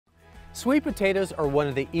Sweet potatoes are one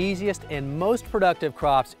of the easiest and most productive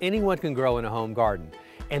crops anyone can grow in a home garden.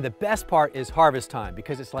 And the best part is harvest time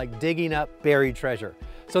because it's like digging up buried treasure.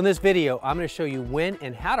 So in this video, I'm going to show you when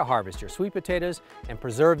and how to harvest your sweet potatoes and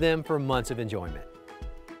preserve them for months of enjoyment.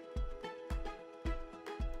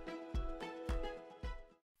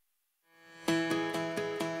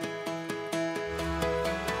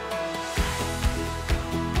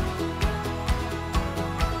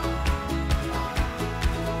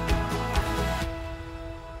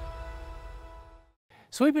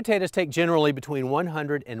 Sweet potatoes take generally between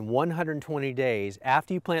 100 and 120 days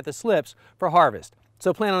after you plant the slips for harvest,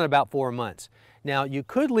 so plan on about 4 months. Now you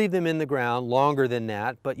could leave them in the ground longer than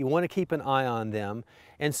that, but you want to keep an eye on them.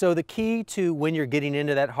 And so the key to when you're getting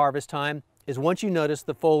into that harvest time is once you notice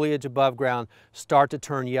the foliage above ground start to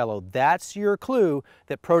turn yellow. That's your clue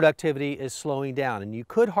that productivity is slowing down, and you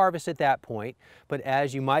could harvest at that point, but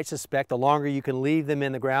as you might suspect, the longer you can leave them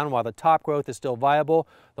in the ground while the top growth is still viable,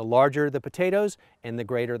 the larger the potatoes and the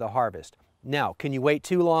greater the harvest. Now, can you wait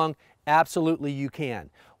too long? Absolutely you can.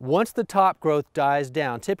 Once the top growth dies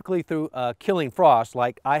down, typically through a killing frost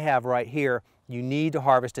like I have right here, you need to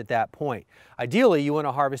harvest at that point. Ideally, you want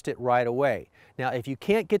to harvest it right away. Now, if you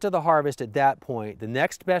can't get to the harvest at that point, the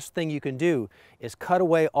next best thing you can do is cut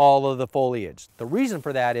away all of the foliage. The reason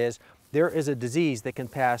for that is there is a disease that can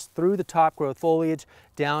pass through the top growth foliage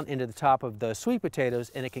down into the top of the sweet potatoes,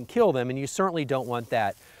 and it can kill them, and you certainly don't want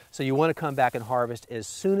that. So you want to come back and harvest as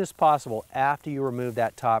soon as possible after you remove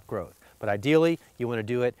that top growth. But ideally, you want to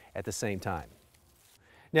do it at the same time.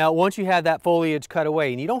 Now, once you have that foliage cut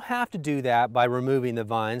away, and you don't have to do that by removing the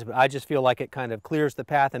vines, but I just feel like it kind of clears the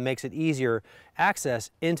path and makes it easier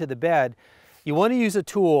access into the bed, you want to use a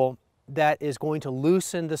tool that is going to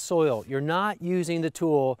loosen the soil. You're not using the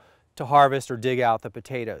tool to harvest or dig out the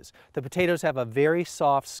potatoes. The potatoes have a very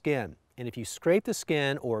soft skin, and if you scrape the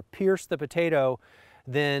skin or pierce the potato,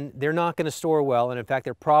 then they're not going to store well, and in fact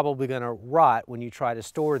they're probably going to rot when you try to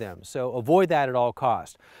store them. So avoid that at all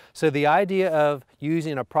costs. So the idea of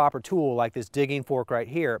using a proper tool like this digging fork right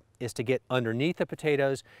here is to get underneath the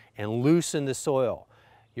potatoes and loosen the soil.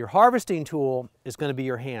 Your harvesting tool is going to be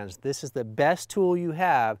your hands. This is the best tool you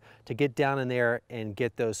have to get down in there and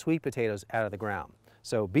get those sweet potatoes out of the ground.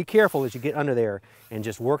 So be careful as you get under there and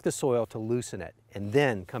just work the soil to loosen it, and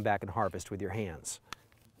then come back and harvest with your hands.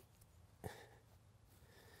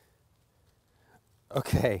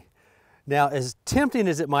 Okay, now as tempting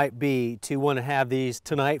as it might be to want to have these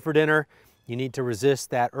tonight for dinner, you need to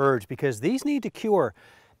resist that urge because these need to cure.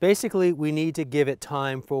 Basically, we need to give it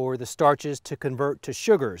time for the starches to convert to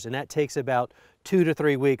sugars, and that takes about 2 to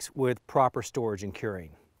 3 weeks with proper storage and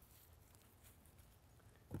curing.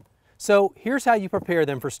 So here's how you prepare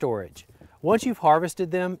them for storage. Once you've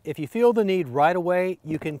harvested them, if you feel the need right away,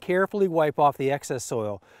 you can carefully wipe off the excess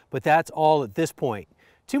soil, but that's all at this point.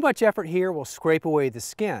 Too much effort here will scrape away the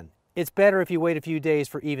skin. It's better if you wait a few days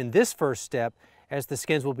for even this first step, as the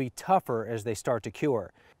skins will be tougher as they start to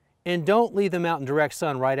cure. And don't leave them out in direct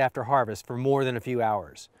sun right after harvest for more than a few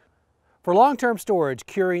hours. For long-term storage,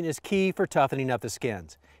 curing is key for toughening up the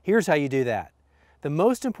skins. Here's how you do that. The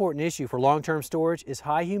most important issue for long-term storage is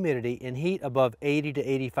high humidity and heat above 80 to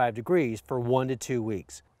 85 degrees for 1 to 2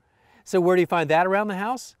 weeks. So where do you find that around the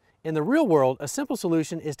house? In the real world, a simple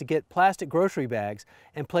solution is to get plastic grocery bags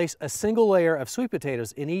and place a single layer of sweet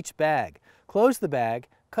potatoes in each bag. Close the bag,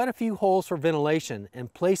 cut a few holes for ventilation,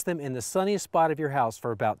 and place them in the sunniest spot of your house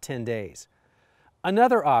for about 10 days.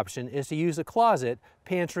 Another option is to use a closet,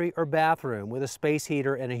 pantry, or bathroom with a space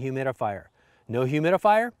heater and a humidifier. No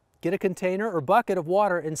humidifier? Get a container or bucket of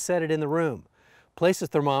water and set it in the room. Place a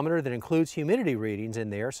thermometer that includes humidity readings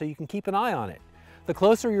in there so you can keep an eye on it. The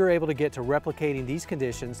closer you're able to get to replicating these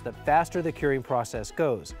conditions, the faster the curing process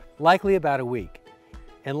goes, likely about a week.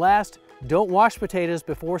 And last, don't wash potatoes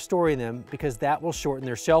before storing them because that will shorten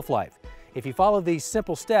their shelf life. If you follow these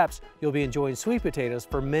simple steps, you'll be enjoying sweet potatoes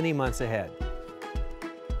for many months ahead.